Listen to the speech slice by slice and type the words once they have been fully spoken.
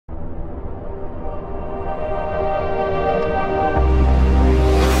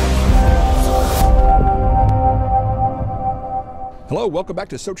Hello, welcome back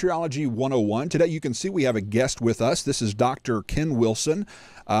to Soteriology 101. Today you can see we have a guest with us. This is Dr. Ken Wilson,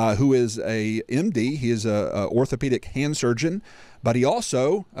 who is a MD. He is a orthopedic hand surgeon, but he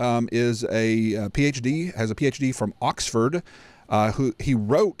also is a PhD, has a PhD from Oxford. He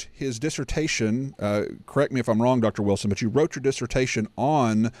wrote his dissertation, correct me if I'm wrong, Dr. Wilson, but you wrote your dissertation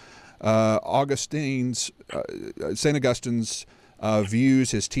on Augustine's, St. Augustine's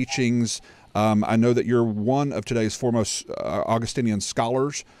views, his teachings. I know that you're one of today's foremost Augustinian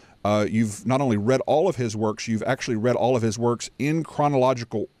scholars. You've not only read all of his works, you've actually read all of his works in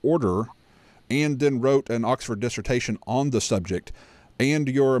chronological order, and then wrote an Oxford dissertation on the subject. And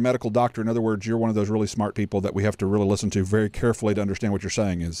you're a medical doctor. In other words, you're one of those really smart people that we have to really listen to very carefully to understand what you're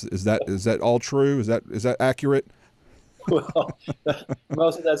saying. Is that all true? Is that accurate? Well,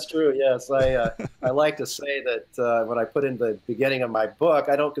 most of that's true, yes. I like to say that when I put in the beginning of my book,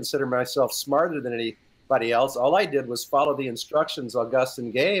 I don't consider myself smarter than anybody else. All I did was follow the instructions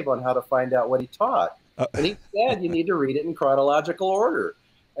Augustine gave on how to find out what he taught. And he said you need to read it in chronological order.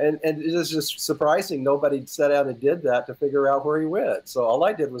 And it is just surprising nobody set out and did that to figure out where he went. So all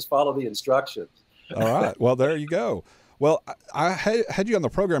I did was follow the instructions. All right. Well, there you go. Well, I had you on the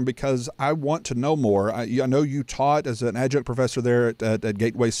program because I want to know more. I know you taught as an adjunct professor there at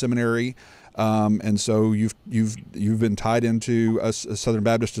Gateway Seminary, and so you've been tied into a Southern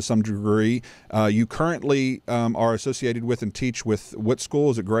Baptist to some degree. You currently are associated with and teach with what school?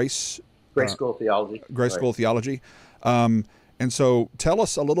 Is it Grace? Grace School of Theology. Grace School of Theology. And so tell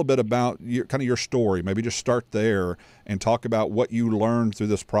us a little bit about kind of your story. Maybe just start there and talk about what you learned through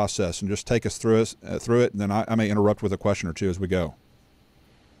this process, and just take us through it. And then I may interrupt with a question or two as we go.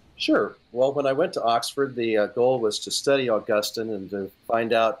 Sure. Well, when I went to Oxford, the goal was to study Augustine and to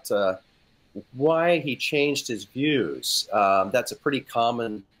find out why he changed his views. That's a pretty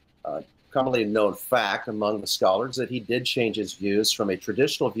commonly known fact among the scholars, that he did change his views from a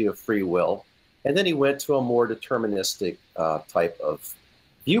traditional view of free will. And then he went to a more deterministic type of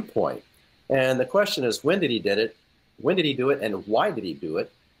viewpoint. And the question is, when did he did it? When did he do it? And why did he do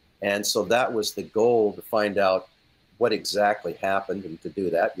it? And so that was the goal, to find out what exactly happened. And to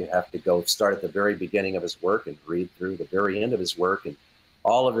do that, you have to go start at the very beginning of his work and read through the very end of his work, and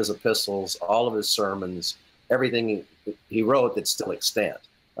all of his epistles, all of his sermons, everything he wrote that's still extant.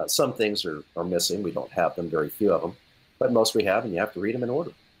 Some things are missing. We don't have them, very few of them. But most we have, and you have to read them in order.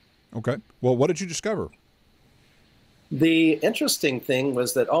 Okay. Well, what did you discover? The interesting thing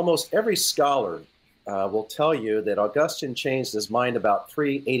was that almost every scholar will tell you that Augustine changed his mind about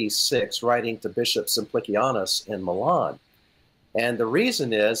 386, writing to Bishop Simplicianus in Milan. And the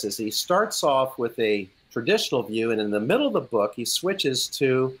reason is he starts off with a traditional view, and in the middle of the book, he switches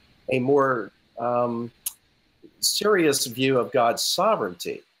to a more serious view of God's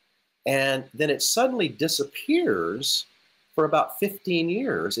sovereignty. And then it suddenly disappears for about 15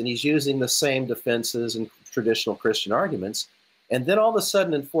 years, and he's using the same defenses and traditional Christian arguments. And then all of a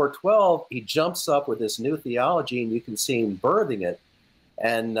sudden in 412, he jumps up with this new theology, and you can see him birthing it.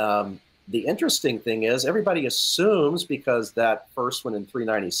 And the interesting thing is, everybody assumes, because that first one in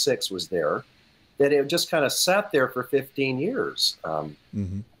 396 was there, that it just kind of sat there for 15 years.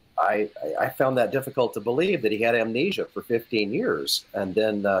 I found that difficult to believe, that he had amnesia for 15 years and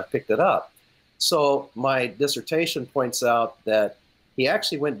then picked it up. So my dissertation points out that he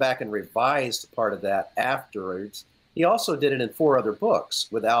actually went back and revised part of that afterwards. He also did it in 4 other books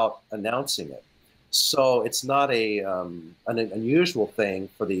without announcing it. So it's not an unusual thing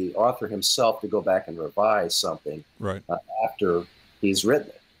for the author himself to go back and revise something after he's written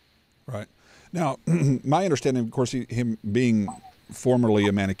it. Right. Now, my understanding, of course, him being formerly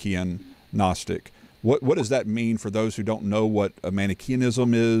a Manichaean Gnostic, what does that mean for those who don't know what a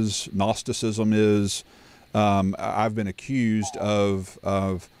Manichaeanism is, Gnosticism is? I've been accused of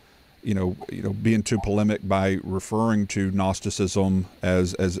being too polemic by referring to Gnosticism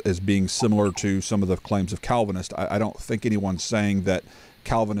as being similar to some of the claims of Calvinists. I don't think anyone's saying that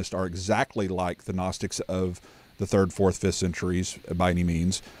Calvinists are exactly like the Gnostics of the 3rd, 4th, 5th centuries by any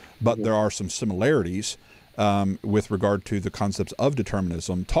means, but there are some similarities with regard to the concepts of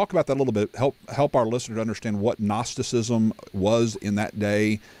determinism. Talk about that a little bit. Help our listener to understand what Gnosticism was in that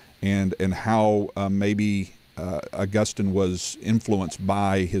day, and how maybe Augustine was influenced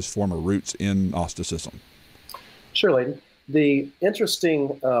by his former roots in Gnosticism. Sure, Leighton. The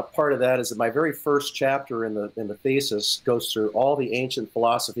interesting part of that is that my very first chapter in the thesis goes through all the ancient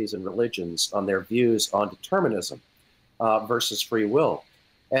philosophies and religions on their views on determinism versus free will.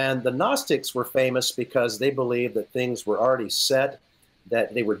 And the Gnostics were famous because they believed that things were already set,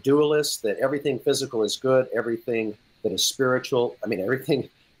 that they were dualists, that everything physical is good, everything that is spiritual, everything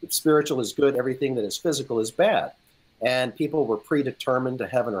spiritual is good, everything that is physical is bad. and people were predetermined to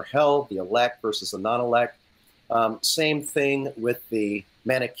heaven or hell, the elect versus the non-elect. Same thing with the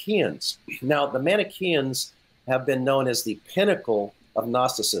Manichaeans. Now, the Manichaeans have been known as the pinnacle of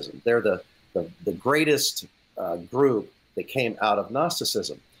Gnosticism. They're the greatest group that came out of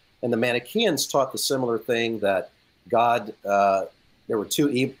Gnosticism. And the Manichaeans taught the similar thing, that God, there were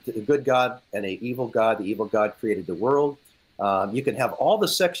a good God and an evil God. The evil God created the world. You can have all the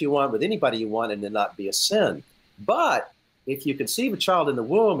sex you want with anybody you want and it not be a sin. But if you conceive a child in the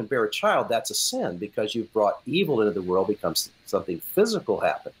womb and bear a child, that's a sin, because you've brought evil into the world, becomes something physical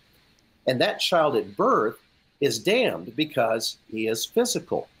happen. And that child at birth is damned because he is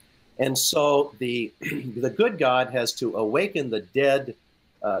physical. And so the good God has to awaken the dead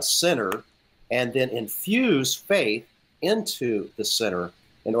sinner and then infuse faith into the sinner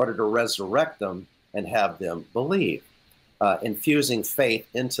in order to resurrect them and have them believe, infusing faith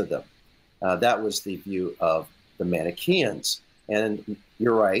into them. That was the view of the Manichaeans. And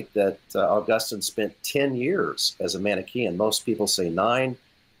you're right that Augustine spent 10 years as a Manichaean. Most people say 9.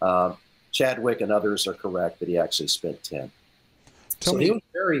 Chadwick and others are correct that he actually spent 10. So he was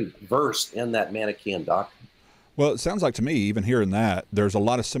very versed in that Manichaean doctrine. Well, it sounds like to me, even hearing that, there's a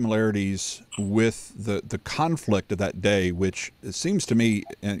lot of similarities with the conflict of that day, which it seems to me,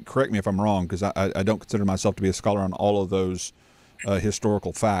 and correct me if I'm wrong, because I don't consider myself to be a scholar on all of those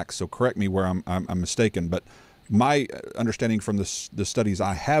historical facts, so correct me where I'm mistaken, but my understanding from the studies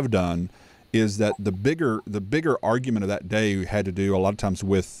I have done is that the bigger argument of that day had to do a lot of times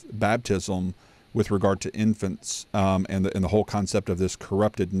with baptism with regard to infants, and the whole concept of this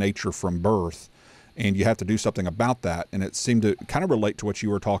corrupted nature from birth. And you have to do something about that. And it seemed to kind of relate to what you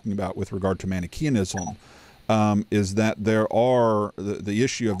were talking about with regard to Manichaeanism, is that there are the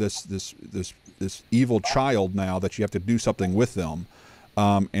issue of this evil child now, that you have to do something with them.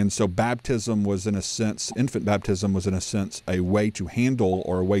 And so baptism was, in a sense, infant baptism was in a sense a way to handle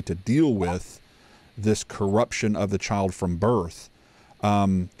or a way to deal with this corruption of the child from birth.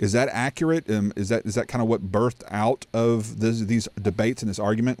 Is that accurate? Is that kind of what birthed out of these debates and this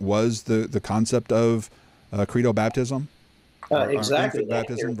argument, was the concept of credo baptism? Exactly. Infant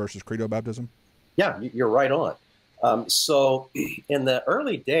baptism versus credo baptism? Yeah, you're right on. So in the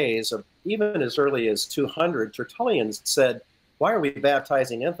early days, of even as early as 200, Tertullian said, why are we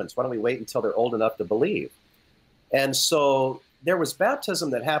baptizing infants? Why don't we wait until they're old enough to believe? And so there was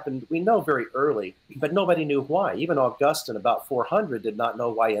baptism that happened, we know, very early, but nobody knew why. Even Augustine, about 400, did not know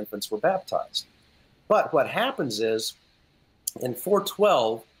why infants were baptized. But what happens is, in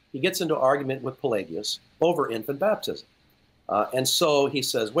 412, he gets into argument with Pelagius over infant baptism. And so he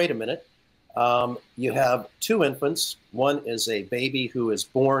says, wait a minute, you have 2 infants. One is a baby who is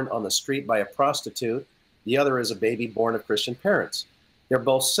born on the street by a prostitute. The other is a baby born of Christian parents. They're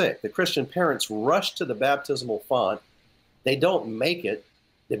both sick. The Christian parents rush to the baptismal font. They don't make it.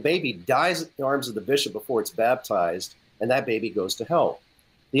 The baby dies at the arms of the bishop before it's baptized, and that baby goes to hell.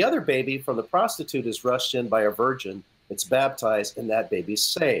 The other baby from the prostitute is rushed in by a virgin. It's baptized, and that baby's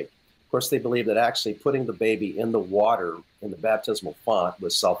saved. Of course, they believe that actually putting the baby in the water in the baptismal font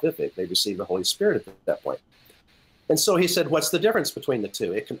was salvific. They received the Holy Spirit at that point. And so he said, what's the difference between the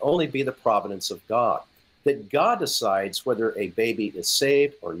two? It can only be the providence of God, that God decides whether a baby is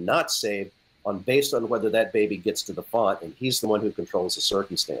saved or not saved based on whether that baby gets to the font, and he's the one who controls the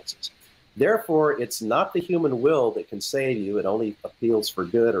circumstances. Therefore, it's not the human will that can save you. It only appeals for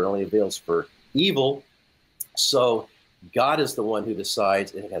good or only avails for evil. So God is the one who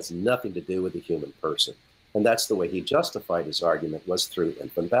decides, and it has nothing to do with the human person. And that's the way he justified his argument, was through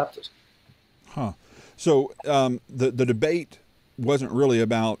infant baptism. Huh. So the debate wasn't really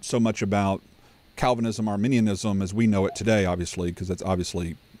so much about Calvinism, Arminianism as we know it today, obviously, because that's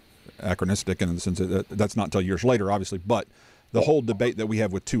obviously anachronistic in the sense that that's not until years later, obviously. But the whole debate that we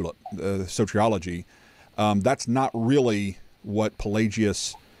have with Tulip, Soteriology, that's not really what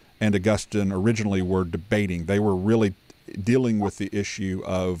Pelagius and Augustine originally were debating. They were really dealing with the issue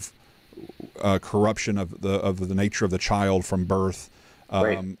of corruption of the nature of the child from birth,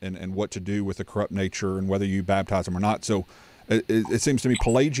 and what to do with the corrupt nature and whether you baptize them or not. So it seems to me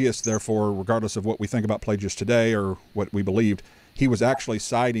Pelagius, therefore, regardless of what we think about Pelagius today or what we believed, he was actually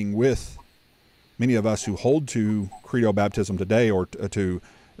siding with many of us who hold to credo baptism today, or to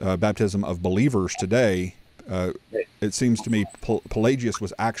baptism of believers today. It seems to me Pelagius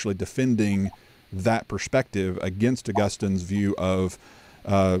was actually defending that perspective against Augustine's view of,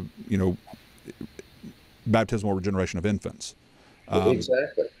 baptismal regeneration of infants.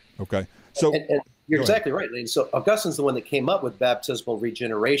 Exactly. Okay. So and you're exactly right, Leighton. So Augustine's the one that came up with baptismal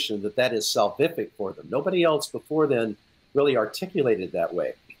regeneration, that is salvific for them. Nobody else before then really articulated that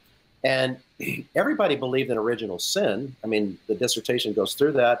way. And everybody believed in original sin. I mean, the dissertation goes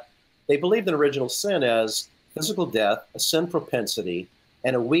through that. They believed in original sin as physical death, a sin propensity,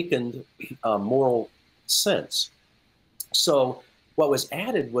 and a weakened moral sense. So what was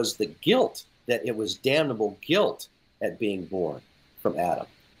added was the guilt, that it was damnable guilt at being born from Adam.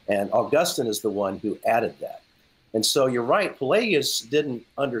 And Augustine is the one who added that. And so you're right, Pelagius didn't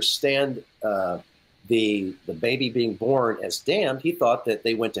understand the baby being born as damned. He thought that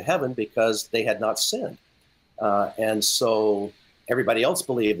they went to heaven because they had not sinned. And so everybody else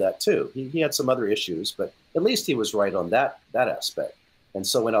believed that too. He had some other issues, but at least he was right on that aspect. And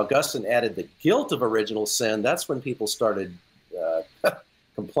so when Augustine added the guilt of original sin, that's when people started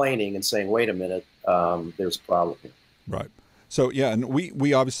complaining and saying, wait a minute, there's a problem here. Right. So, yeah, and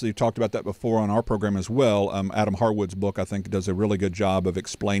we obviously talked about that before on our program as well. Adam Harwood's book, I think, does a really good job of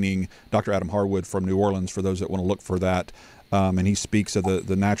explaining, Dr. Adam Harwood from New Orleans, for those that want to look for that. And he speaks of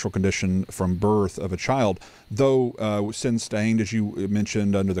the natural condition from birth of a child. Though sin-stained, as you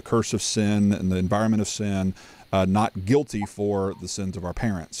mentioned, under the curse of sin and the environment of sin, not guilty for the sins of our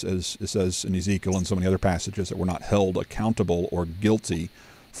parents, as it says in Ezekiel and so many other passages, that we're not held accountable or guilty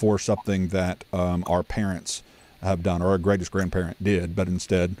for something that our parents have done or our greatest grandparent did, but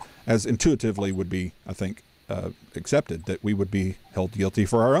instead, as intuitively would be, I think, accepted, that we would be held guilty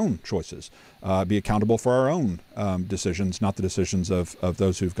for our own choices, be accountable for our own decisions, not the decisions of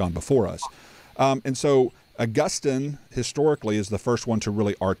those who've gone before us. And so Augustine, historically, is the first one to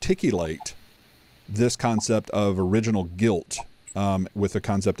really articulate this concept of original guilt, with the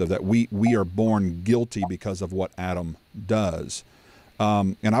concept of that we are born guilty because of what Adam does.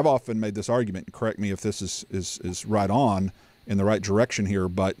 And I've often made this argument, correct me if this is right on in the right direction here,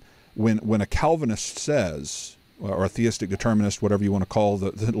 but when a Calvinist says, or a theistic determinist, whatever you want to call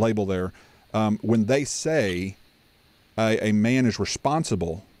the label there, when they say a man is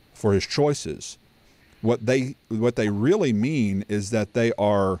responsible for his choices, what they really mean is that they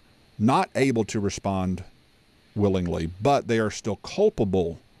are not able to respond willingly, but they are still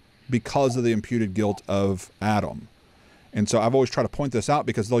culpable because of the imputed guilt of Adam. And so I've always tried to point this out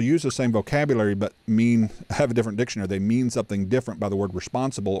because they'll use the same vocabulary but have a different dictionary. They mean something different by the word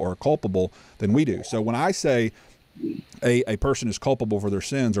responsible or culpable than we do. So when I say a person is culpable for their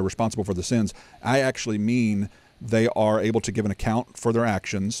sins or responsible for the sins, I actually mean they are able to give an account for their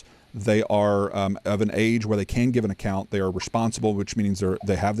actions. They are of an age where they can give an account. They are responsible, which means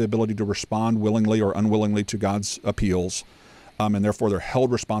they have the ability to respond willingly or unwillingly to God's appeals, and therefore they're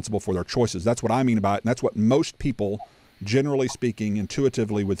held responsible for their choices. That's what I mean by it, and that's what most people, generally speaking,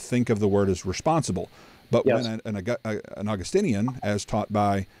 intuitively would think of the word as responsible. But yes, when an Augustinian, as taught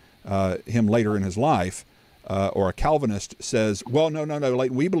by him later in his life, or a Calvinist says, well, no,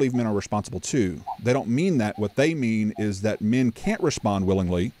 Leighton, we believe men are responsible too. They don't mean that. What they mean is that men can't respond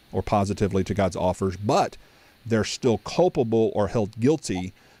willingly or positively to God's offers, but they're still culpable or held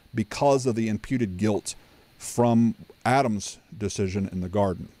guilty because of the imputed guilt from Adam's decision in the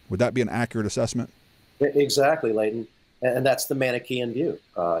garden. Would that be an accurate assessment? Exactly, Leighton. And that's the Manichaean view.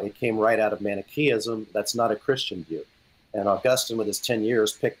 It came right out of Manichaeism. That's not a Christian view. And Augustine, with his 10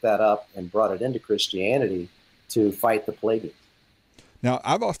 years, picked that up and brought it into Christianity to fight the Pelagians. Now,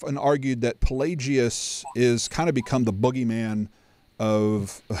 I've often argued that Pelagius is kind of become the boogeyman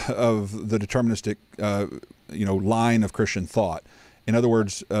of the deterministic line of Christian thought. In other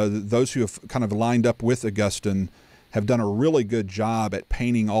words, those who have kind of lined up with Augustine have done a really good job at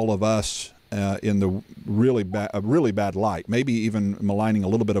painting all of us in the really bad light, maybe even maligning a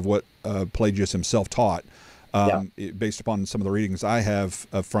little bit of what Pelagius himself taught. Based upon some of the readings I have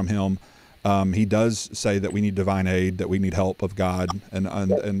from him, he does say that we need divine aid, that we need help of God,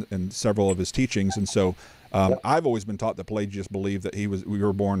 and several of his teachings. And so I've always been taught that Pelagius believed that we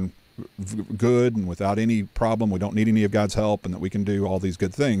were born good and without any problem. We don't need any of God's help, and that we can do all these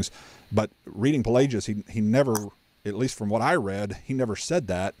good things. But reading Pelagius, he never, at least from what I read, he never said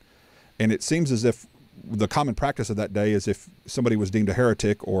that. And it seems as if the common practice of that day is if somebody was deemed a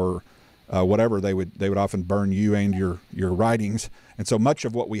heretic or whatever, they would often burn you and your writings. And so much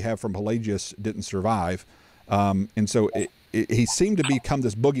of what we have from Pelagius didn't survive. And so he seemed to become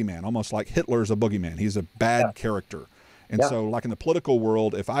this boogeyman, almost like Hitler's a boogeyman. He's a bad character. And so like in the political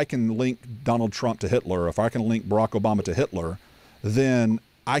world, if I can link Donald Trump to Hitler, if I can link Barack Obama to Hitler, then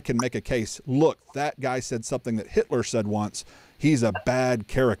I can make a case, look, that guy said something that Hitler said once. He's a bad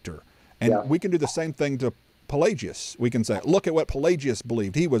character. And we can do the same thing to Pelagius. We can say, look at what Pelagius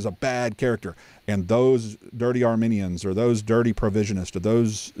believed. He was a bad character. And those dirty Arminians or those dirty provisionists or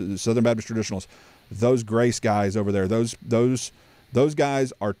those Southern Baptist traditionalists, those grace guys over there, those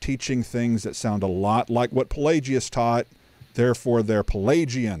guys are teaching things that sound a lot like what Pelagius taught Therefore, they're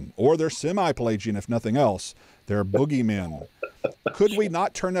Pelagian, or they're semi-Pelagian, if nothing else. They're boogeymen. Could we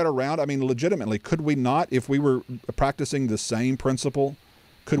not turn that around? I mean, legitimately, could we not, if we were practicing the same principle,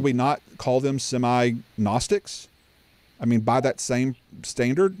 could we not call them semi-Gnostics? I mean, by that same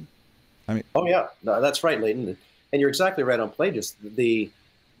standard? I mean, oh yeah, no, that's right, Leighton, and you're exactly right on Pelagius. The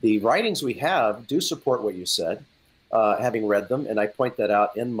writings we have do support what you said, having read them, and I point that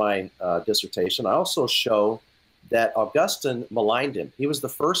out in my dissertation. I also show that Augustine maligned him. He was the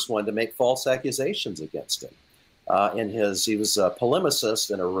first one to make false accusations against him. He was a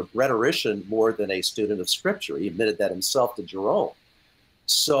polemicist and a rhetorician more than a student of Scripture. He admitted that himself to Jerome.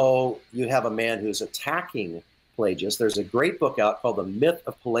 So you have a man who's attacking Pelagius. There's a great book out called The Myth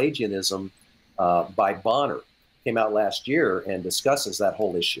of Pelagianism by Bonner. Came out last year and discusses that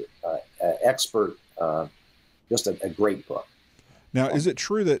whole issue. Expert, just a great book. Now, is it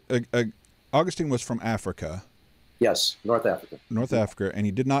true that Augustine was from Africa? Yes, North Africa. North Africa, and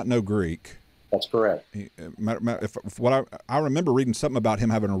he did not know Greek. That's correct. I remember reading something about him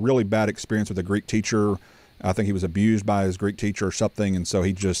having a really bad experience with a Greek teacher. I think he was abused by his Greek teacher or something, and so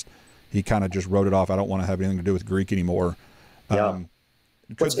he kind of just wrote it off. I don't want to have anything to do with Greek anymore. Yeah.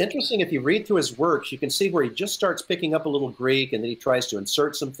 What's interesting, if you read through his works, you can see where he just starts picking up a little Greek, and then he tries to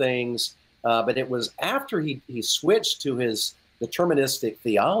insert some things. But it was after he switched to his deterministic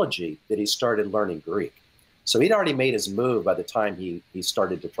theology that he started learning Greek. So he'd already made his move by the time he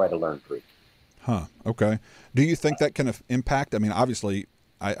started to try to learn Greek. Huh. Okay. Do you think that can impact? I mean, obviously,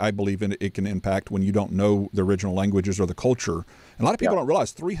 I believe it can impact when you don't know the original languages or the culture. And a lot of people don't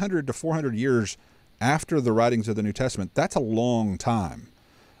realize 300 to 400 years after the writings of the New Testament, that's a long time.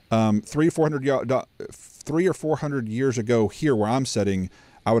 300 or 400 years ago here where I'm sitting,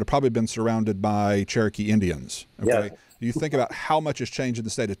 I would have probably been surrounded by Cherokee Indians. Okay. Yeah. You think about how much has changed in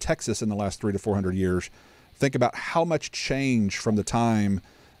the state of Texas in the last 300 to 400 years. Think about how much change from the time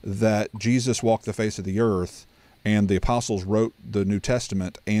that Jesus walked the face of the earth and the apostles wrote the New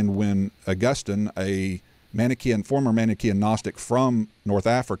Testament, and when Augustine, a former Manichaean Gnostic from North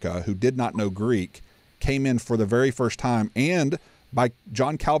Africa who did not know Greek, came in for the very first time and, by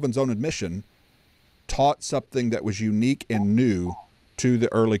John Calvin's own admission, taught something that was unique and new to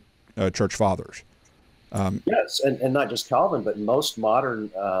the early church fathers. Yes, and not just Calvin, but most modern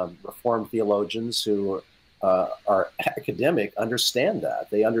Reformed theologians who are academic understand that.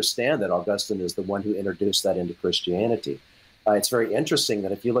 They understand that Augustine is the one who introduced that into Christianity. It's very interesting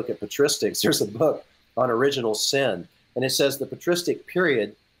that if you look at patristics, there's a book on original sin, and it says the patristic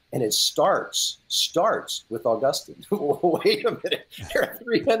period, and it starts with Augustine. Wait a minute, there are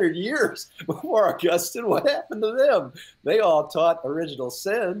 300 years before Augustine. What happened to them? They all taught original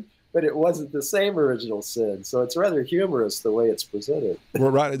sin, but it wasn't the same original sin. So it's rather humorous the way it's presented.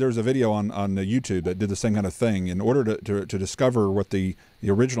 Well, right. There's a video on YouTube that did the same kind of thing. In order to discover what the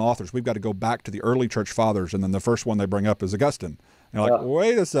original authors, we've got to go back to the early church fathers, and then the first one they bring up is Augustine. And you're like,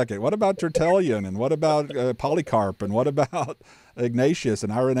 wait a second, what about Tertullian, and what about Polycarp, and what about Ignatius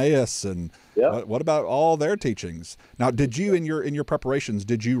and Irenaeus, and what about all their teachings? Now, did you, in your preparations,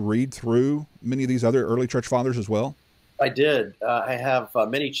 did you read through many of these other early church fathers as well? I did. I have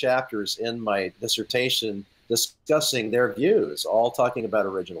many chapters in my dissertation discussing their views, all talking about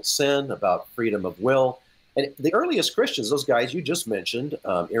original sin, about freedom of will. And the earliest Christians, those guys you just mentioned,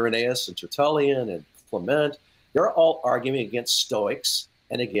 Irenaeus and Tertullian and Clement, they're all arguing against Stoics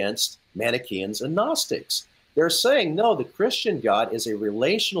and against Manichaeans and Gnostics. They're saying, no, the Christian God is a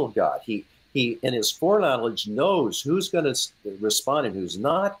relational God. He in his foreknowledge, knows who's going to respond and who's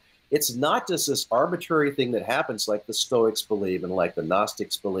not. It's not just this arbitrary thing that happens like the Stoics believe and like the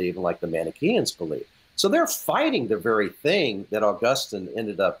Gnostics believe and like the Manichaeans believe. So they're fighting the very thing that Augustine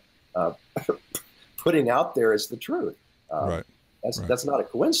ended up putting out there as the truth. Right. That's not a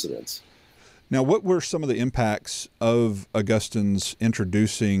coincidence. Now, what were some of the impacts of Augustine's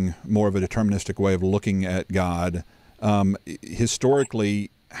introducing more of a deterministic way of looking at God?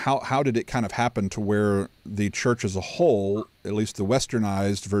 Historically, how did it kind of happen to where the church as a whole, at least the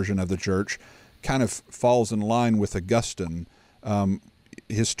westernized version of the church, kind of falls in line with Augustine?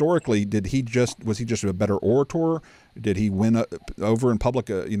 Historically, was he just a better orator? Did he win over in public,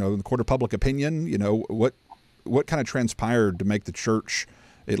 in the court of public opinion? What kind of transpired to make the church,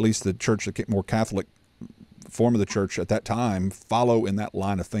 at least the church, the more Catholic form of the church at that time, follow in that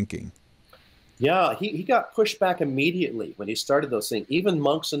line of thinking? Yeah, he got pushed back immediately when he started those things. Even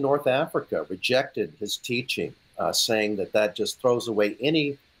monks in North Africa rejected his teaching, saying that just throws away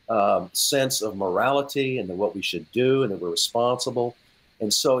any sense of morality and what we should do and that we're responsible.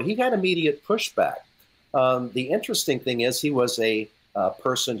 And so he had immediate pushback. The interesting thing is he was a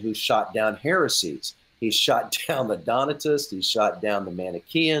person who shot down heresies. He shot down the Donatists. He shot down the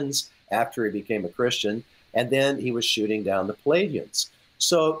Manichaeans after he became a Christian. And then he was shooting down the Pelagians.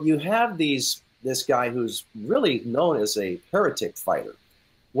 So you have this guy who's really known as a heretic fighter.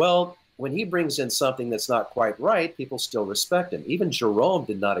 Well, when he brings in something that's not quite right, people still respect him. Even Jerome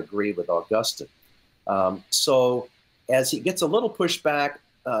did not agree with Augustine. So as he gets a little pushback,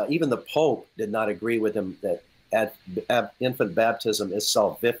 even the Pope did not agree with him that infant baptism is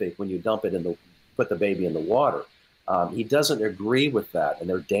salvific when you put the baby in the water. He doesn't agree with that, and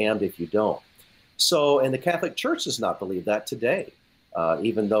they're damned if you don't. So, and the Catholic Church does not believe that today,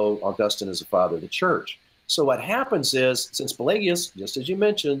 even though Augustine is the father of the Church. So what happens is, since Pelagius, just as you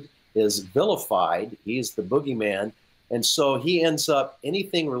mentioned, is vilified, he's the boogeyman, and so he ends up,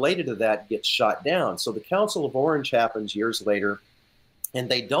 anything related to that gets shot down. So the Council of Orange happens years later, and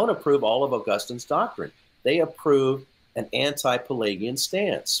they don't approve all of Augustine's doctrine. They approve an anti-Pelagian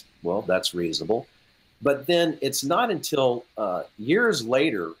stance. Well, that's reasonable. But then it's not until years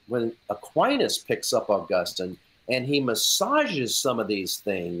later when Aquinas picks up Augustine and he massages some of these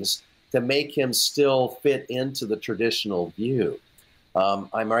things to make him still fit into the traditional view.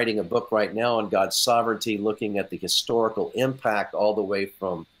 I'm writing a book right now on God's sovereignty, looking at the historical impact all the way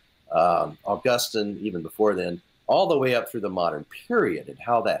from Augustine, even before then, all the way up through the modern period and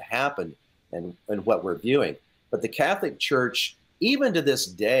how that happened and what we're viewing. But the Catholic Church, even to this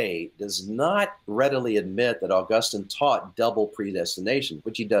day, does not readily admit that Augustine taught double predestination,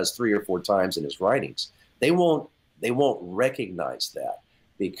 which he does 3 or 4 times in his writings. They won't recognize that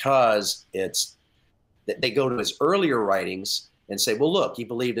because they go to his earlier writings and say, well, look, he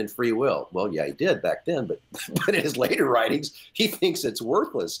believed in free will. Well, yeah, he did back then, but in his later writings, he thinks it's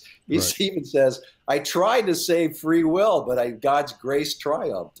worthless. He even says, I tried to save free will, but God's grace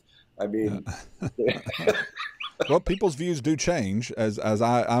triumphed. I mean, well, people's views do change, as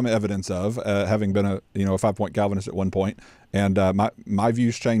I'm evidence of, having been a 5-point Calvinist at one point, and my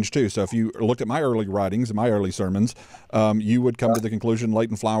views change too. So if you looked at my early writings and my early sermons, you would come to the conclusion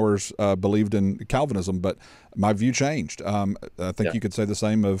Leighton Flowers believed in Calvinism, but my view changed. I think you could say the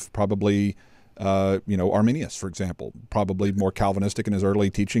same of probably Arminius, for example, probably more Calvinistic in his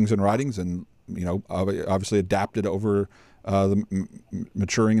early teachings and writings, and obviously adapted over the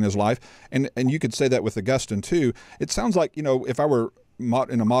maturing in his life, and you could say that with Augustine too. It sounds like, if I were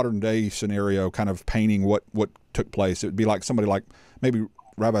in a modern day scenario, kind of painting what took place, it would be like somebody like maybe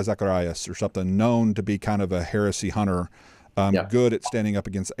Rabbi Zacharias or something, known to be kind of a heresy hunter, good at standing up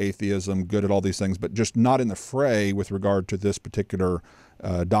against atheism, good at all these things, but just not in the fray with regard to this particular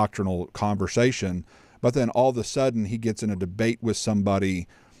doctrinal conversation. But then all of a sudden he gets in a debate with somebody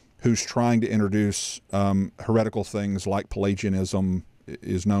who's trying to introduce heretical things like Pelagianism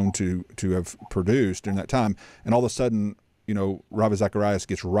is known to have produced during that time. And all of a sudden, Rabbi Zacharias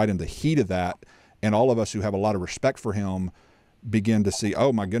gets right in the heat of that. And all of us who have a lot of respect for him begin to see,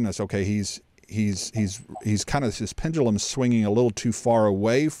 oh my goodness, okay, he's kind of, his pendulum swinging a little too far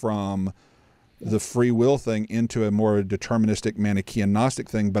away from the free will thing into a more deterministic Manichaean Gnostic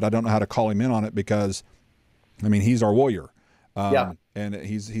thing. But I don't know how to call him in on it because, he's our warrior. And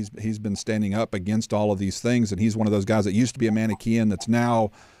he's been standing up against all of these things, and he's one of those guys that used to be a Manichaean that's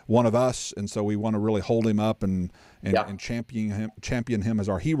now one of us, and so we want to really hold him up and champion him as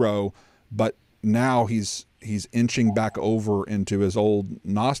our hero. But now he's inching back over into his old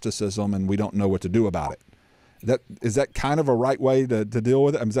Gnosticism, and we don't know what to do about it. Is that kind of a right way to deal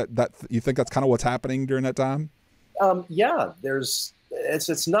with it? Is that you think that's kind of what's happening during that time?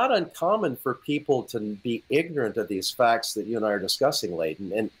 It's not uncommon for people to be ignorant of these facts that you and I are discussing,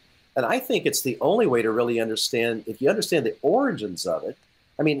 Leighton. And I think it's the only way to really understand, if you understand the origins of it.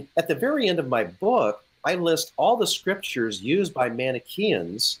 At the very end of my book, I list all the scriptures used by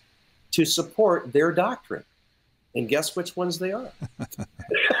Manichaeans to support their doctrine. And guess which ones they are?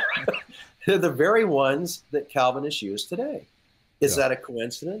 They're the very ones that Calvinists use today. Is that a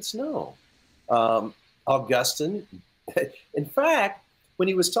coincidence? No. Augustine, in fact, when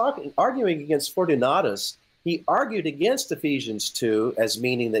he was arguing against Fortunatus, he argued against Ephesians 2 as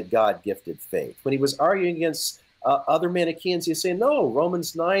meaning that God gifted faith. When he was arguing against other Manichaeans, he say, no,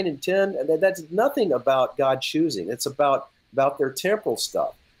 Romans 9 and 10, that's nothing about God choosing. It's about their temporal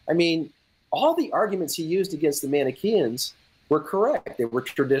stuff. All the arguments he used against the Manichaeans were correct. They were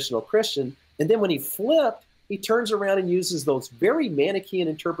traditional Christian. And then when he flipped, he turns around and uses those very Manichaean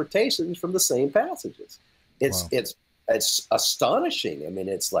interpretations from the same passages. It's astonishing.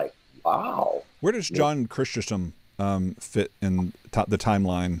 It's like, wow. Where does John Chrysostom fit in the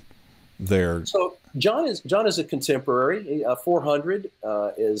timeline there? So John is a contemporary. 400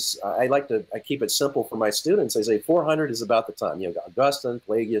 is, I keep it simple for my students. I say 400 is about the time. Augustine,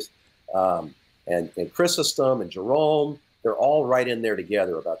 Pelagius, and Chrysostom and Jerome, they're all right in there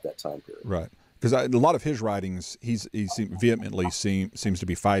together about that time period. Right. Because a lot of his writings, he vehemently seems to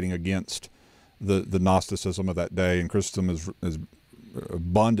be fighting against the Gnosticism of that day, and Chrysostom is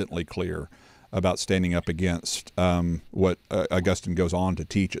abundantly clear about standing up against what Augustine goes on to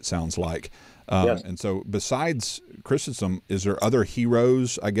teach, it sounds like. Yes. And so besides Chrysostom, is there other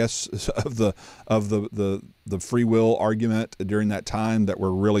heroes, I guess, of the free will argument during that time that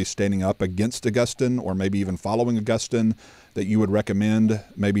were really standing up against Augustine, or maybe even following Augustine, that you would recommend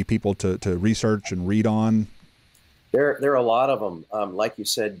maybe people to research and read on? There are a lot of them. Like you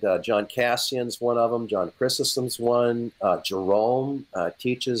said, John Cassian's one of them. John Chrysostom's one. Jerome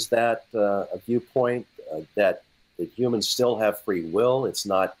teaches that a viewpoint that humans still have free will. It's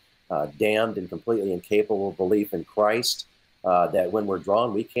not damned and completely incapable of belief in Christ. That when we're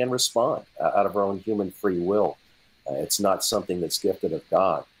drawn, we can respond out of our own human free will. It's not something that's gifted of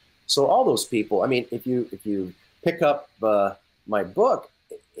God. So all those people. I mean, if you pick up my book,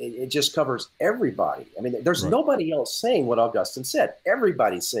 it just covers everybody. I mean, there's nobody else saying what Augustine said.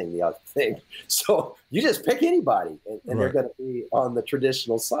 Everybody's saying the other thing. So you just pick anybody, and they're going to be on the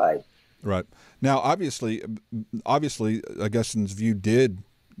traditional side. Right. Now, obviously, Augustine's view did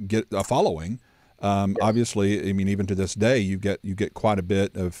get a following. Obviously, I mean, even to this day, you get quite a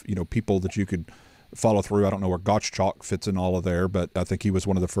bit of people that you could follow through. I don't know where Gottschalk fits in all of there, but I think he was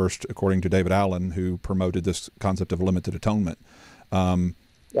one of the first, according to David Allen, who promoted this concept of limited atonement.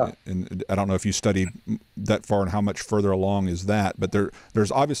 And I don't know if you studied that far and how much further along is that, but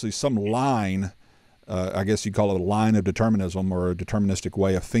there's obviously some line, I guess you call it a line of determinism or a deterministic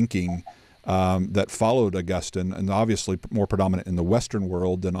way of thinking that followed Augustine, and obviously more predominant in the Western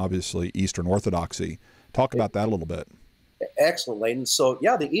world than obviously Eastern Orthodoxy. Talk about that a little bit. Excellent, Leighton. So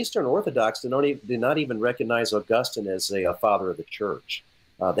yeah, the Eastern Orthodox do not even recognize Augustine as a father of the church.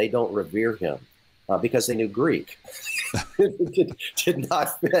 They don't revere him. Because they knew Greek. It did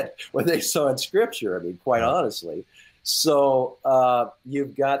not fit what they saw in Scripture, I mean, quite honestly. So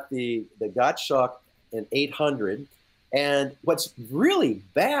you've got the Gottschalk in 800. And what's really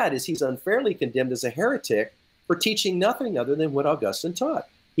bad is he's unfairly condemned as a heretic for teaching nothing other than what Augustine taught.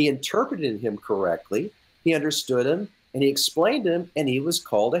 He interpreted him correctly, he understood him, and he explained him, and he was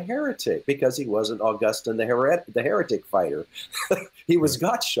called a heretic because he wasn't Augustine the heretic fighter. He was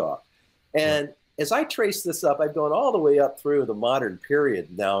Gottschalk. And as I trace this up, I've gone all the way up through the modern period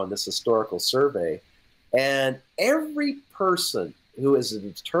now in this historical survey, and every person who is a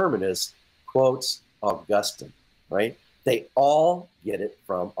determinist quotes Augustine, right? They all get it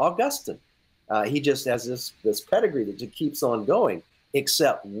from Augustine. He just has this pedigree that just keeps on going,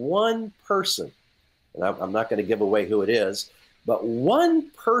 except one person, and I'm not going to give away who it is, but one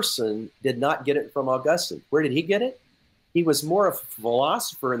person did not get it from Augustine. Where did he get it? He was more of a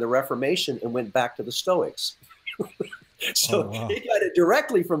philosopher in the Reformation and went back to the Stoics. So he got it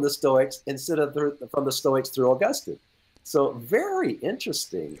directly from the Stoics instead of from the Stoics through Augustine. So very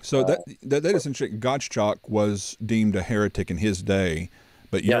interesting. So that is interesting. Gottschalk was deemed a heretic in his day,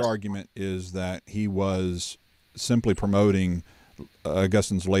 but your argument is that he was simply promoting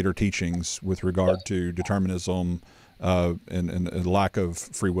Augustine's later teachings with regard to determinism and lack of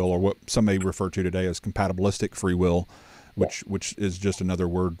free will, or what some may refer to today as compatibilistic free will, which is just another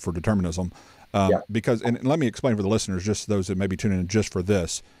word for determinism. Because, and let me explain for the listeners, just those that may be tuning in just for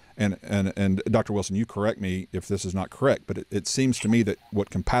this, and Dr. Wilson, you correct me if this is not correct, but it seems to me that what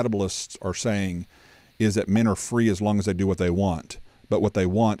compatibilists are saying is that men are free as long as they do what they want, but what they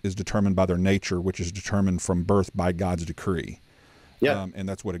want is determined by their nature, which is determined from birth by God's decree. And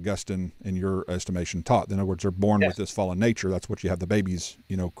that's what Augustine, in your estimation, taught. In other words, they're born with this fallen nature. That's what you have the babies,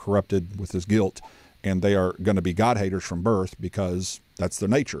 corrupted with this guilt, and they are going to be God haters from birth because that's their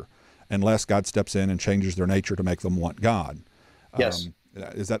nature, unless God steps in and changes their nature to make them want God.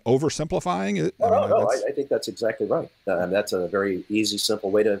 Is that oversimplifying it? No, I think that's exactly right. That's a very easy, simple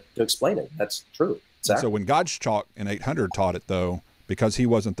way to explain it. That's true. Exactly. So when Gottschalk in 800 taught it, though, because he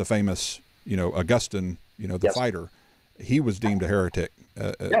wasn't the famous, Augustine, the fighter, he was deemed a heretic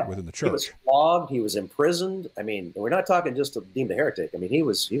within the church. He was flogged. He was imprisoned. I mean, we're not talking just deemed a heretic. I mean, he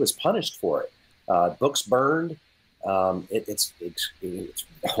was punished for it. Books burned. It's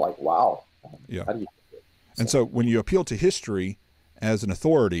like, wow. How do you do it? And so when you appeal to history as an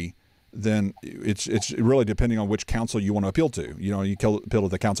authority, then it's really depending on which council you want to appeal to. You appeal to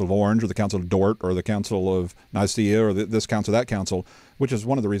the Council of Orange or the Council of Dort or the Council of Nicaea or this council, that council, which is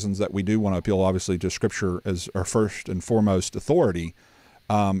one of the reasons that we do want to appeal, obviously, to Scripture as our first and foremost authority,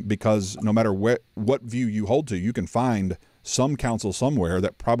 because no matter what view you hold to, you can find some council somewhere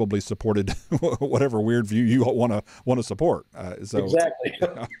that probably supported whatever weird view you want to support. Exactly.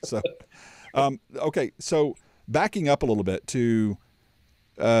 Okay, so backing up a little bit to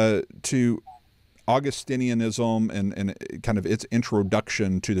Augustinianism and kind of its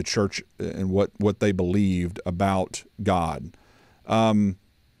introduction to the church and what they believed about God.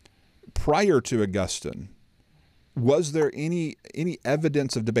 Prior to Augustine, was there any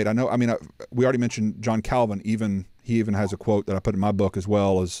evidence of debate? We already mentioned John Calvin. He even has a quote that I put in my book as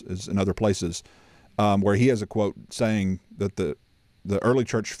well as in other places, where he has a quote saying that the early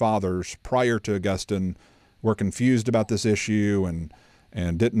church fathers prior to Augustine were confused about this issue and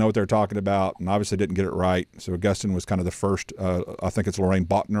didn't know what they were talking about, and obviously didn't get it right. So Augustine was kind of the first, I think it's Lorraine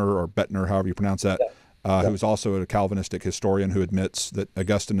Bottner or Bettner, however you pronounce that, who is also a Calvinistic historian who admits that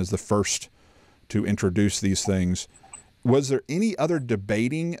Augustine is the first to introduce these things. Was there any other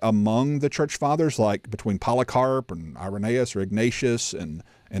debating among the church fathers, like between Polycarp and Irenaeus or Ignatius and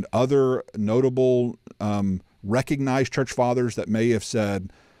other notable recognized church fathers that may have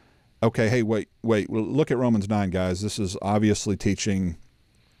said, okay, hey, wait, look at Romans 9, guys. This is obviously teaching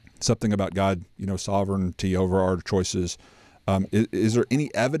something about God, sovereignty over our choices. Is there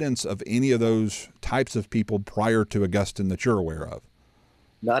any evidence of any of those types of people prior to Augustine that you're aware of?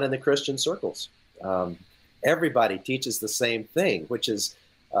 Not in the Christian circles. Everybody teaches the same thing, which is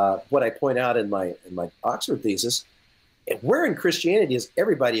what I point out in my Oxford thesis. Where in Christianity does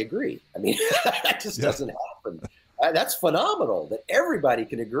everybody agree? I mean, that just doesn't happen. That's phenomenal that everybody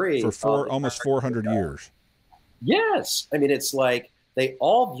can agree. For almost 400 years. Yes. I mean, it's like they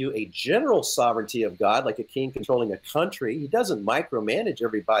all view a general sovereignty of God like a king controlling a country. He doesn't micromanage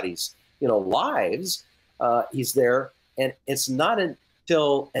everybody's, lives. He's there. And it's not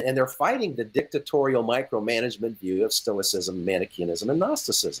until, and they're fighting the dictatorial micromanagement view of Stoicism, Manichaeism, and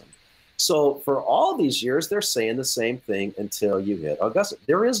Gnosticism. So for all these years, they're saying the same thing until you hit Augustine.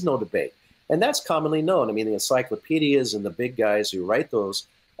 There is no debate. And that's commonly known. I mean, the encyclopedias and the big guys who write those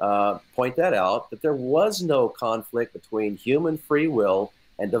point that out, that there was no conflict between human free will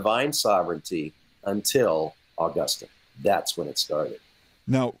and divine sovereignty until Augustine. That's when it started.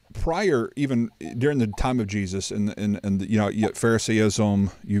 Now, prior, even during the time of Jesus, and you got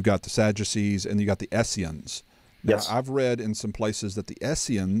Pharisaism, you've got the Sadducees, and you got the Essenes. Now, yes. I've read in some places that the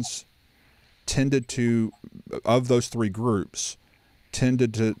Essenes tended to, of those three groups,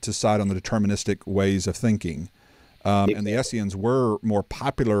 tended to side on the deterministic ways of thinking. And the Essenes were more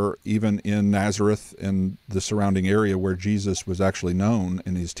popular even in Nazareth and the surrounding area where Jesus was actually known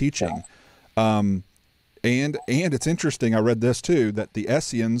in his teaching. And it's interesting, I read this too, that the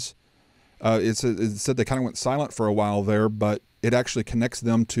Essenes, it said they kind of went silent for a while there, but it actually connects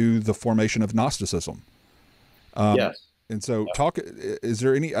them to the formation of Gnosticism. Yes. And so is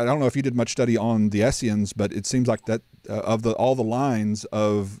there any, I don't know if you did much study on the Essenes, but it seems like that of all the lines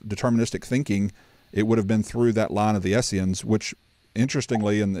of deterministic thinking, it would have been through that line of the Essenes, which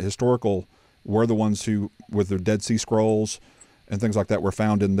interestingly in the historical were the ones who, with the Dead Sea Scrolls and things like that, were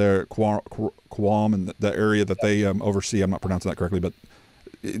found in their Qam and the area that they oversee. I'm not pronouncing that correctly, but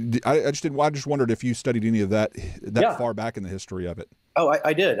I just wondered if you studied any of that far back in the history of it. Oh,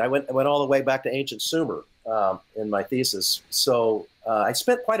 I did. I went all the way back to ancient Sumer in my thesis. So I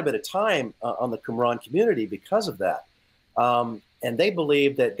spent quite a bit of time on the Qumran community because of that. And they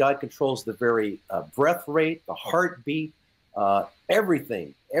believe that God controls the very breath rate, the heartbeat,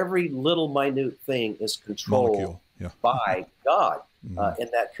 everything. Every little minute thing is controlled by God in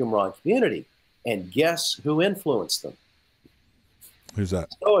that Qumran community. And guess who influenced them? Who's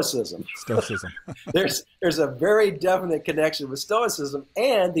that? Stoicism. There's a very definite connection with Stoicism,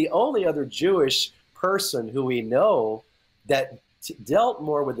 and the only other Jewish person who we know that dealt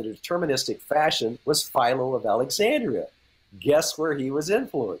more with a deterministic fashion was Philo of Alexandria. Guess where he was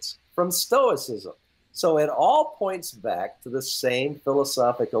influenced? From Stoicism. So it all points back to the same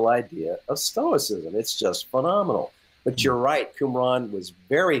philosophical idea of Stoicism. It's just phenomenal. But you're right, Qumran was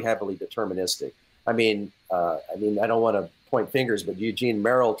very heavily deterministic. I mean, I don't want to point fingers, but Eugene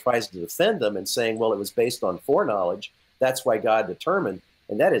Merrill tries to defend them and saying, well, it was based on foreknowledge. That's why God determined.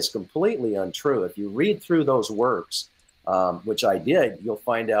 And that is completely untrue. If you read through those works, which I did, you'll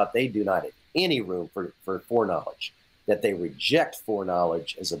find out they do not have any room for foreknowledge, that they reject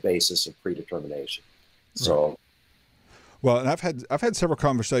foreknowledge as a basis of predetermination. So, right. Well, and I've had several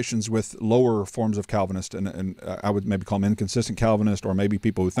conversations with lower forms of Calvinist, and I would maybe call them inconsistent Calvinist, or maybe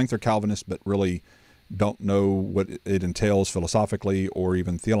people who think they're Calvinist but really don't know what it entails philosophically or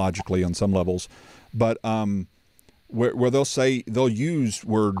even theologically on some levels. But where they'll use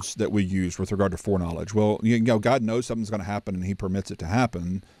words that we use with regard to foreknowledge. Well, God knows something's going to happen and he permits it to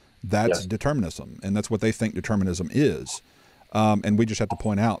happen. That's determinism, and that's what they think determinism is. And we just have to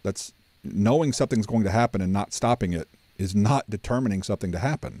point out that's knowing something's going to happen and not stopping it is not determining something to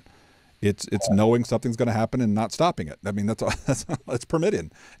happen. It's knowing something's going to happen and not stopping it. I mean, it's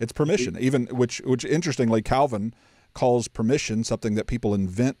permitted. It's permission. Even which interestingly, Calvin calls permission something that people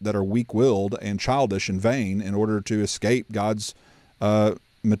invent that are weak-willed and childish and vain in order to escape God's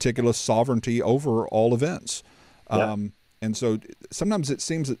meticulous sovereignty over all events. Yeah. And so sometimes it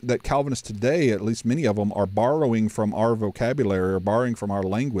seems that Calvinists today, at least many of them, are borrowing from our vocabulary or borrowing from our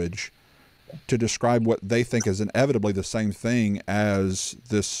language to describe what they think is inevitably the same thing as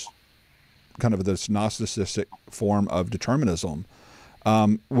this kind of this Gnosticistic form of determinism.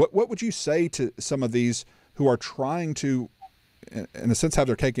 What would you say to some of these who are trying to, in a sense, have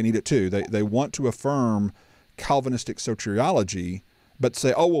their cake and eat it too? They want to affirm Calvinistic soteriology, but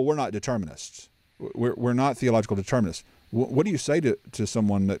say, oh, well, we're not determinists. We're not theological determinists. What do you say to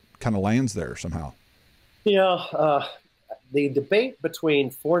someone that kind of lands there somehow? Yeah, the debate between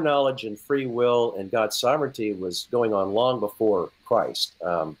foreknowledge and free will and God's sovereignty was going on long before Christ.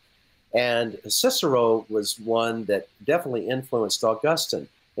 And Cicero was one that definitely influenced Augustine.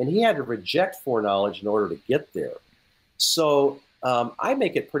 And he had to reject foreknowledge in order to get there. So I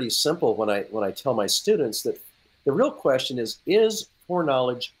make it pretty simple when I tell my students that the real question is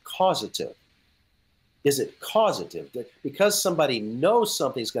foreknowledge causative? Is it causative? Because somebody knows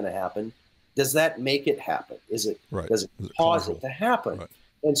something's going to happen, does that make it happen? Does it cause it to happen? Right.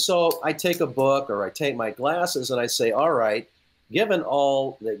 And so I take a book or I take my glasses and I say, all right, given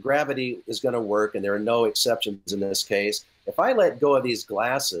all that gravity is going to work and there are no exceptions in this case, if I let go of these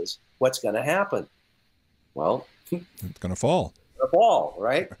glasses, what's going to happen? Well, it's going to fall. It's going to fall,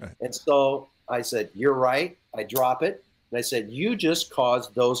 right? And so I said, you're right. I drop it. And I said, you just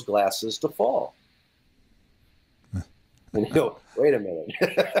caused those glasses to fall. And you go, wait a minute,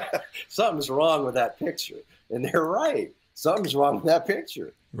 something's wrong with that picture. And they're right. Something's wrong with that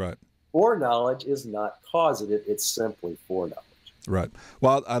picture. Right. Foreknowledge is not causative. It's simply foreknowledge. Right.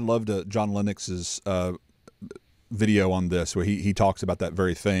 Well, I loved John Lennox's video on this where he talks about that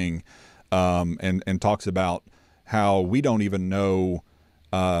very thing and talks about how we don't even know,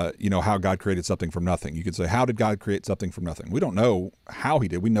 how God created something from nothing. You could say, how did God create something from nothing? We don't know how he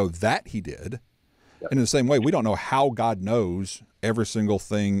did. We know that he did. And in the same way, we don't know how God knows every single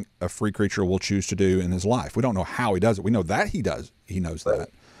thing a free creature will choose to do in his life. We don't know how he does it. We know that he does. He knows that.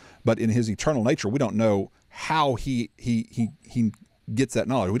 But in his eternal nature, we don't know how he gets that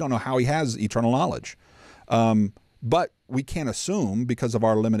knowledge. We don't know how he has eternal knowledge. But we can assume, because of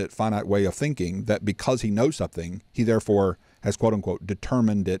our limited finite way of thinking, that because he knows something, he therefore has, quote unquote,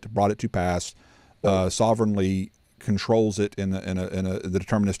 determined it, brought it to pass, sovereignly controls it in the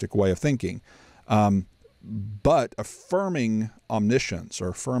deterministic way of thinking. But affirming omniscience or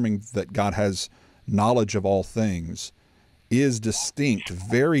affirming that God has knowledge of all things is distinct,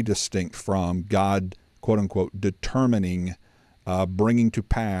 very distinct from God, quote unquote, determining, bringing to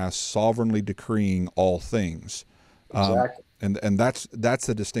pass, sovereignly decreeing all things. Exactly. And that's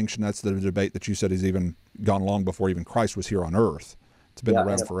the distinction. That's the debate that you said has even gone long before even Christ was here on earth. It's been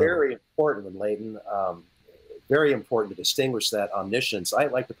around forever. Very important one, Leighton. Very important to distinguish that omniscience. I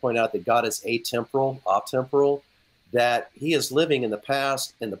like to point out that God is atemporal, optemporal, that he is living in the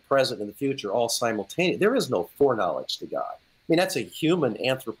past, in the present, and the future, all simultaneous. There is no foreknowledge to God. I mean, that's a human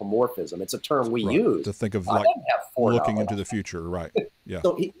anthropomorphism. It's a term we use. To think of like looking into the future, right. Yeah.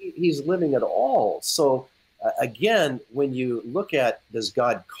 So he's living it all. So again, when you look at, does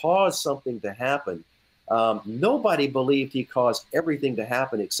God cause something to happen? Nobody believed he caused everything to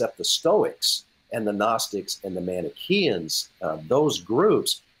happen except the Stoics and the Gnostics and the Manichaeans, those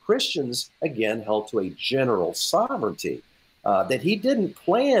groups. Christians, again, held to a general sovereignty, that he didn't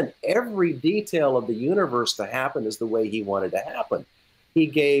plan every detail of the universe to happen as the way he wanted to happen. He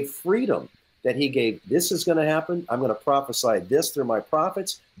gave freedom, that he gave, this is going to happen. I'm going to prophesy this through my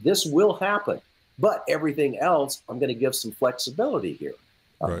prophets. This will happen. But everything else, I'm going to give some flexibility here.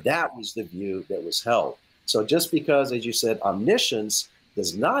 Right. That was the view that was held. So just because, as you said, omniscience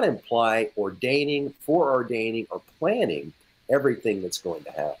does not imply ordaining, foreordaining, or planning everything that's going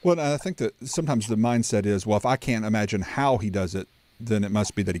to happen. Well, I think that sometimes the mindset is, well, if I can't imagine how he does it, then it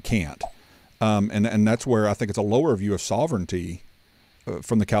must be that he can't. And that's where I think it's a lower view of sovereignty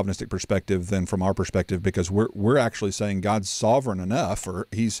from the Calvinistic perspective than from our perspective, because we're actually saying God's sovereign enough, or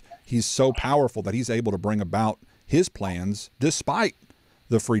he's so powerful that he's able to bring about his plans despite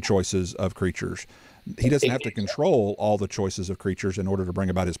the free choices of creatures. He doesn't have to control all the choices of creatures in order to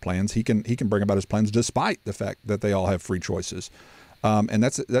bring about his plans. He can bring about his plans despite the fact that they all have free choices. And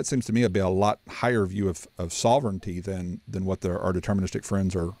that seems to me to be a lot higher view of sovereignty than what our deterministic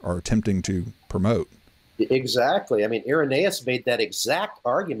friends are attempting to promote. Exactly. I mean, Irenaeus made that exact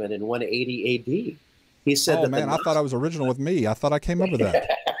argument in 180 AD. He said, I thought I was original with me. I thought I came up with that.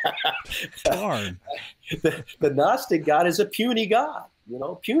 Darn. The Gnostic God is a puny God,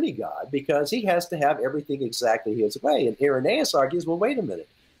 puny God, because he has to have everything exactly his way. And Irenaeus argues, well, wait a minute.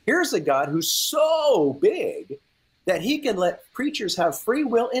 Here's a God who's so big that he can let creatures have free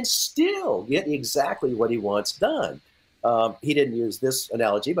will and still get exactly what he wants done. He didn't use this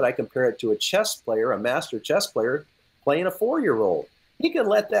analogy, but I compare it to a chess player, a master chess player playing a 4-year-old. He can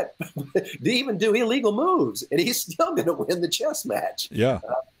let that even do illegal moves, and he's still going to win the chess match. Yeah.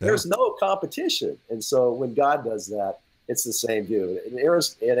 There's no competition. And so when God does that, it's the same view. And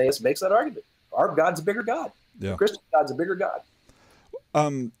Irenaeus makes that argument. Our God's a bigger God. Yeah. The Christian God's a bigger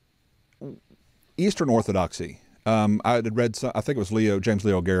God. Eastern Orthodoxy. I had read, I think it was James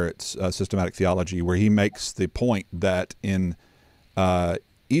Leo Garrett's Systematic Theology, where he makes the point that in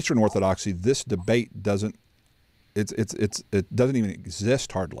Eastern Orthodoxy, this debate doesn't even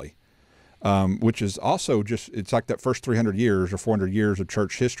exist hardly, which is also just, it's like that first 300 years or 400 years of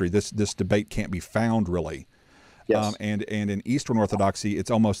church history. This debate can't be found really. Yes. And in Eastern Orthodoxy, it's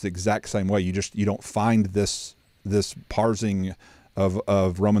almost the exact same way. You don't find this parsing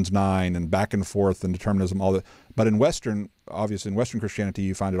of Romans 9 and back and forth and determinism, all that. But in Western Christianity,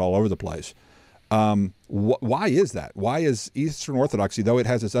 you find it all over the place. Why is that? Why is Eastern Orthodoxy, though it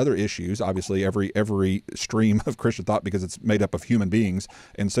has its other issues, obviously every stream of Christian thought, because it's made up of human beings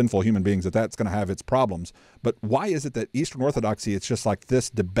and sinful human beings, that's going to have its problems. But why is it that Eastern Orthodoxy, it's just like this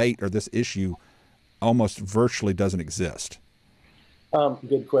debate or this issue almost virtually doesn't exist?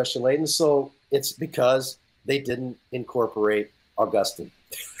 Good question, Leighton. So it's because they didn't incorporate Augustine.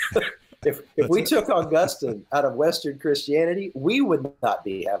 If we took Augustine out of Western Christianity, we would not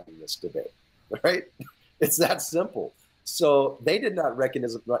be having this debate, right? It's that simple. So they did not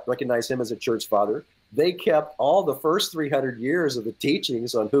recognize him as a church father. They kept all the first 300 years of the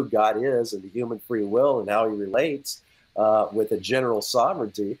teachings on who God is and the human free will and how he relates with a general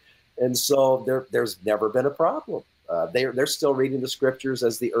sovereignty. And so there's never been a problem. They're still reading the scriptures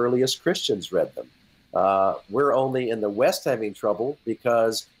as the earliest Christians read them. We're only in the West having trouble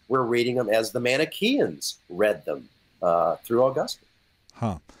because we're reading them as the Manichaeans read them through Augustine.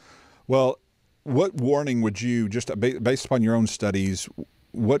 Huh. Well, what warning would you, just based upon your own studies,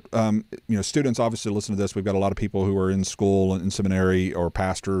 what students obviously listen to this. We've got a lot of people who are in school and in seminary or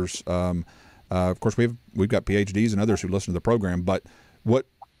pastors. Of course, we've got PhDs and others who listen to the program. But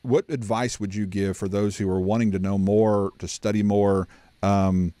what advice would you give for those who are wanting to know more, to study more?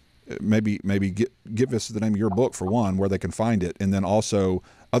 Maybe give us the name of your book for one, where they can find it, and then also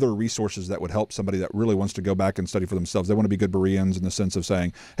other resources that would help somebody that really wants to go back and study for themselves. They want to be good Bereans in the sense of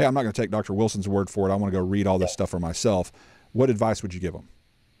saying, hey, I'm not going to take Dr. Wilson's word for it. I want to go read all this stuff for myself. What advice would you give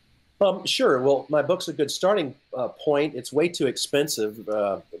them? Sure. Well, my book's a good starting point. It's way too expensive,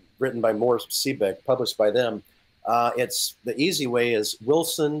 written by Morris Seebeck, published by them. It's the easy way is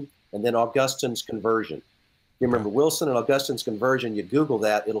Wilson and then Augustine's Conversion. You remember Wilson and Augustine's Conversion, you Google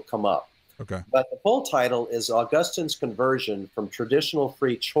that, it'll come up. Okay. But the full title is Augustine's Conversion from Traditional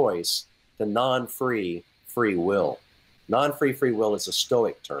Free Choice to Non-Free Free Will. Non-free free will is a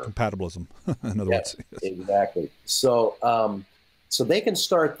Stoic term. Compatibilism, in other words. Exactly. So they can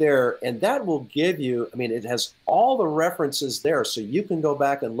start there, and that will give you, it has all the references there, so you can go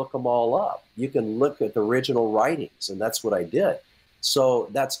back and look them all up. You can look at the original writings, and that's what I did. So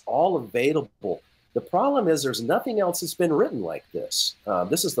that's all available. The problem is there's nothing else that's been written like this.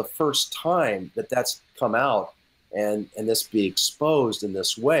 This is the first time that's come out and this be exposed in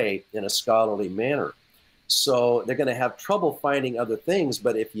this way in a scholarly manner. So they're going to have trouble finding other things,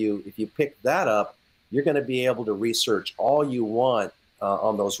 but if you pick that up, you're going to be able to research all you want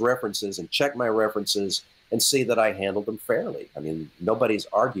on those references and check my references and see that I handled them fairly. Nobody's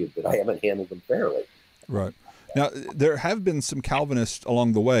argued that I haven't handled them fairly. Right. Now, there have been some Calvinists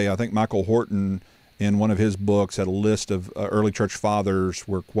along the way. I think Michael Horton, in one of his books, had a list of early church fathers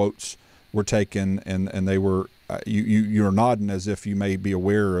where quotes were taken, and they were, you're nodding as if you may be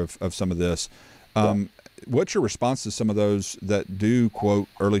aware of some of this. What's your response to some of those that do quote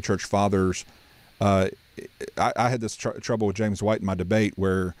early church fathers? I had this trouble with James White in my debate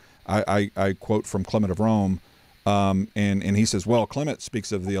where I quote from Clement of Rome, and he says, well, Clement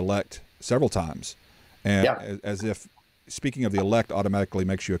speaks of the elect several times, and as if speaking of the elect automatically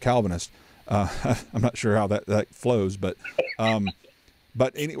makes you a Calvinist. I'm not sure how that flows, but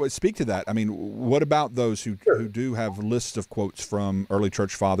anyway, speak to that. What about those who do have lists of quotes from early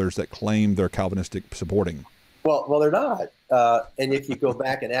church fathers that claim they're Calvinistic supporting? Well, they're not. And if you go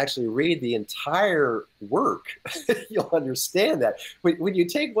back and actually read the entire work, you'll understand that. When you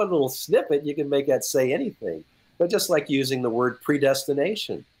take one little snippet, you can make that say anything. But just like using the word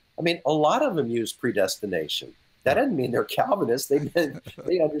predestination. A lot of them use predestination. That doesn't mean they're Calvinists.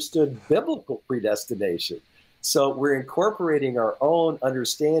 They understood biblical predestination. So we're incorporating our own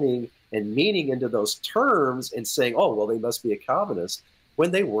understanding and meaning into those terms and saying, oh, well, they must be a Calvinist, when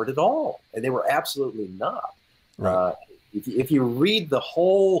they weren't at all. And they were absolutely not. Right. If you read the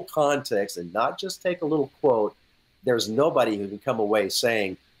whole context and not just take a little quote, there's nobody who can come away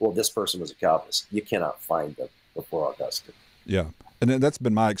saying, well, this person was a Calvinist. You cannot find them before Augustine. Yeah. And that's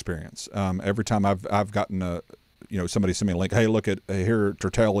been my experience. Every time I've gotten somebody sent me a link, hey, look at here,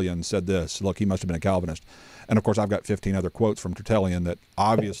 Tertullian said this. Look, he must have been a Calvinist. And of course, I've got 15 other quotes from Tertullian that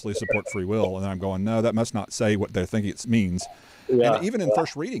obviously support free will. And I'm going, no, that must not say what they're thinking it means. Yeah, and even in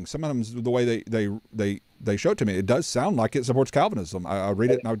first reading, sometimes the way they show it to me, it does sound like it supports Calvinism. I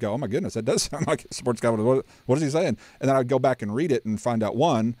read it and I would go, oh my goodness, that does sound like it supports Calvinism. What is he saying? And then I'd go back and read it and find out,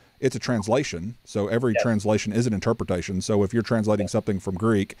 one, it's a translation. So every translation is an interpretation. So if you're translating something from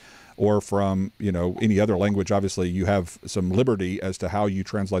Greek or from any other language, obviously you have some liberty as to how you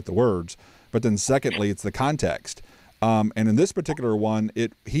translate the words. But then secondly, it's the context. And in this particular one,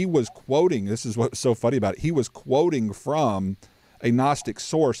 he was quoting, this is what's so funny about it, he was quoting from a Gnostic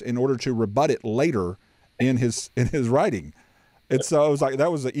source in order to rebut it later in his writing. And so I was like,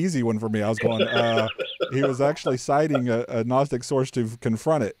 that was an easy one for me. I was going, he was actually citing a Gnostic source to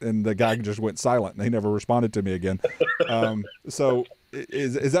confront it, and the guy just went silent, and he never responded to me again. So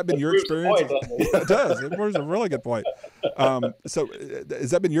has that been your experience? It does. It was a really good point. So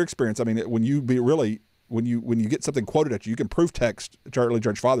has that been your experience? I mean, when you get something quoted at you, you can proof text early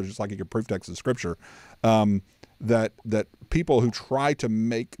church fathers just like you can proof text in Scripture. That people who try to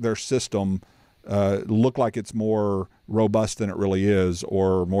make their system look like it's more robust than it really is,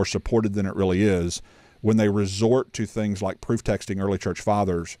 or more supported than it really is, when they resort to things like proof texting early church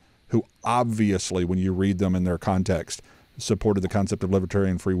fathers, who obviously, when you read them in their context, supported the concept of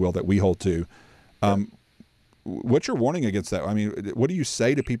libertarian free will that we hold to. What's your warning against that? I mean, what do you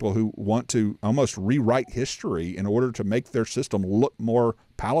say to people who want to almost rewrite history in order to make their system look more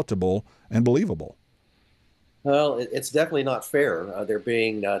palatable and believable? Well, it's definitely not fair. They're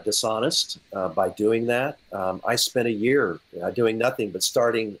being dishonest by doing that. I spent a year doing nothing but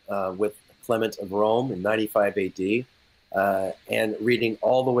starting with Clement of Rome in 95 AD and reading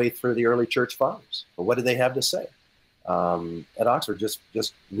all the way through the early church fathers. But what did they have to say? At Oxford,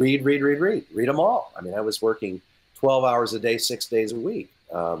 just read them all. I mean, I was working 12 hours a day, 6 days a week,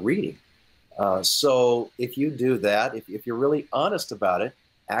 reading. So if you do that, if you're really honest about it,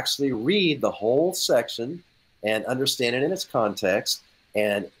 actually read the whole section and understand it in its context,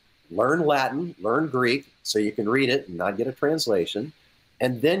 and learn Latin, learn Greek, so you can read it and not get a translation.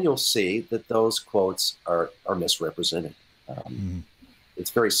 And then you'll see that those quotes are misrepresented.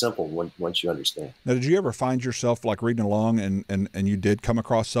 It's very simple once you understand. Now, did you ever find yourself like reading along and you did come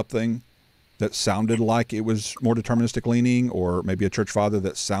across something that sounded like it was more deterministic leaning, or maybe a church father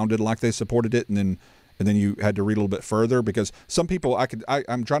that sounded like they supported it, and then you had to read a little bit further? Because some people,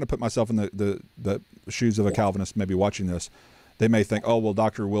 I'm trying to put myself in the shoes of a Calvinist maybe watching this. They may think, oh, well,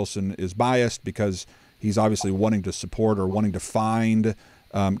 Dr. Wilson is biased because he's obviously wanting to support or wanting to find,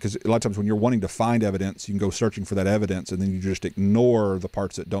 because a lot of times when you're wanting to find evidence, you can go searching for that evidence, and then you just ignore the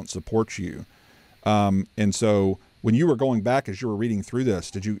parts that don't support you. And so when you were going back as you were reading through this,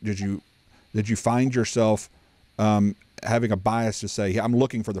 did you find yourself having a bias to say, hey, I'm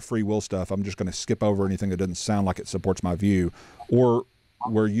looking for the free will stuff, I'm just going to skip over anything that doesn't sound like it supports my view? Or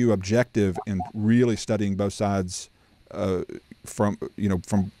were you objective in really studying both sides from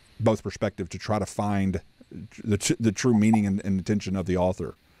both perspectives to try to find the true meaning and intention of the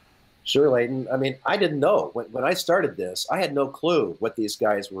author? Sure, Leighton. I mean, I didn't know. When I started this, I had no clue what these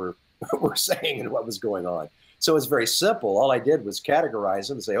guys were saying and what was going on. So it's very simple. All I did was categorize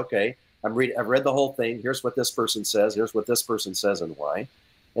them and say, okay, I've read the whole thing. Here's what this person says. Here's what this person says, and why.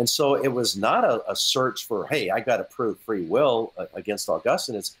 And so it was not a search for, hey, I got to prove free will against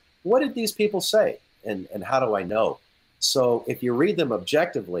Augustine. It's, what did these people say, and how do I know? So if you read them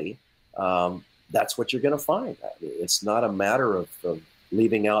objectively, that's what you're going to find. It's not a matter of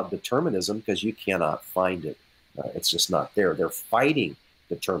leaving out determinism, because you cannot find it. It's just not there. They're fighting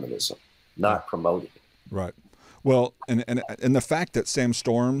determinism, not promoting it. Right. Well, and the fact that Sam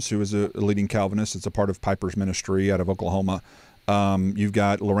Storms, who is a leading Calvinist, it's a part of Piper's ministry out of Oklahoma. You've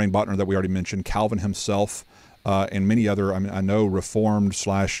got Lorraine Botner that we already mentioned, Calvin himself, and many other, I know Reformed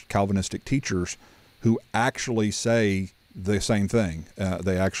 / Calvinistic teachers who actually say the same thing.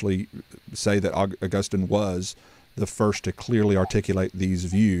 They actually say that Augustine was the first to clearly articulate these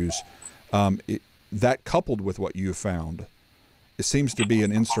views. That coupled with what you found, it seems to be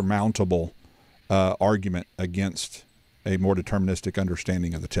an insurmountable argument against a more deterministic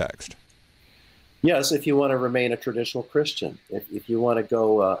understanding of the text. Yes, if you want to remain a traditional Christian. If you want to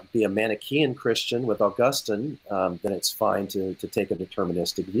go be a Manichaean Christian with Augustine, then it's fine to take a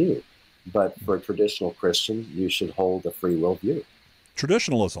deterministic view. But for a traditional Christian, you should hold a free will view.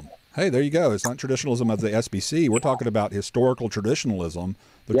 Traditionalism. Hey, there you go. It's not traditionalism of the SBC. We're talking about historical traditionalism,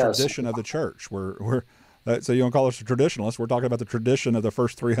 the tradition of the church. So you don't call us a traditionalist. We're talking about the tradition of the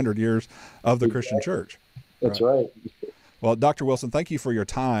first 300 years of the Christian church. That's right. Well, Dr. Wilson, thank you for your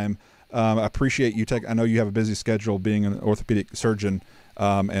time. I appreciate you I know you have a busy schedule being an orthopedic surgeon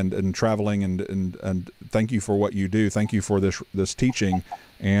and traveling, and thank you for what you do. Thank you for this teaching,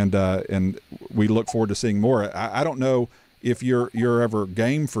 and we look forward to seeing more. I don't know if you're ever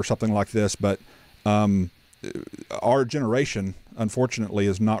game for something like this, but our generation, unfortunately,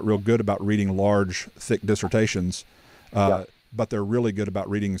 is not real good about reading large, thick dissertations, but they're really good about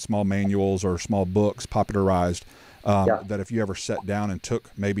reading small manuals or small books popularized. That if you ever sat down and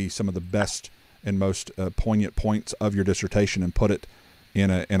took maybe some of the best and most poignant points of your dissertation and put it in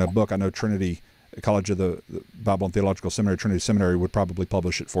a book. I know Trinity College of the Bible and Theological Seminary, Trinity Seminary, would probably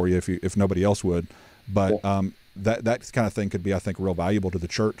publish it for you if nobody else would. But that kind of thing could be, I think, real valuable to the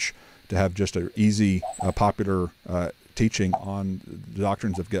church, to have just an easy, popular teaching on the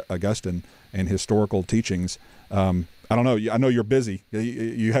doctrines of Augustine and historical teachings. I don't know. I know you're busy.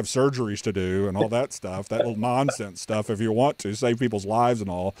 You have surgeries to do and all that stuff, that little nonsense stuff, if you want to save people's lives and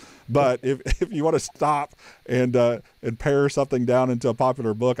all. But if you want to stop and pare something down into a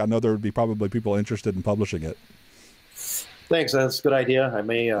popular book, I know there would be probably people interested in publishing it. Thanks. That's a good idea. I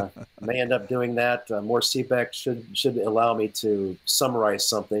may end up doing that. More CPAC should allow me to summarize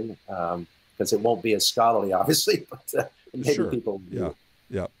something, because it won't be as scholarly, obviously, but maybe people.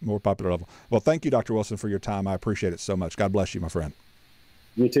 Yeah, more popular level. Well, thank you, Dr. Wilson, for your time. I appreciate it so much. God bless you, my friend.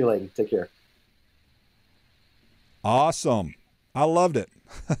 You too, Leighton. Take care. Awesome. I loved it.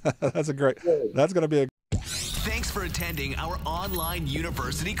 That's going to be a. Thanks for attending our online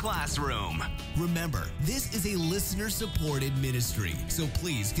university classroom. Remember, this is a listener-supported ministry, so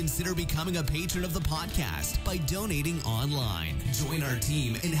please consider becoming a patron of the podcast by donating online. Join our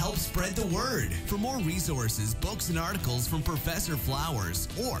team and help spread the word. For more resources, books, and articles from Professor Flowers,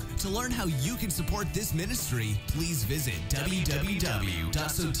 or to learn how you can support this ministry, please visit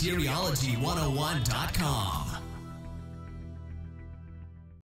www.soteriology101.com.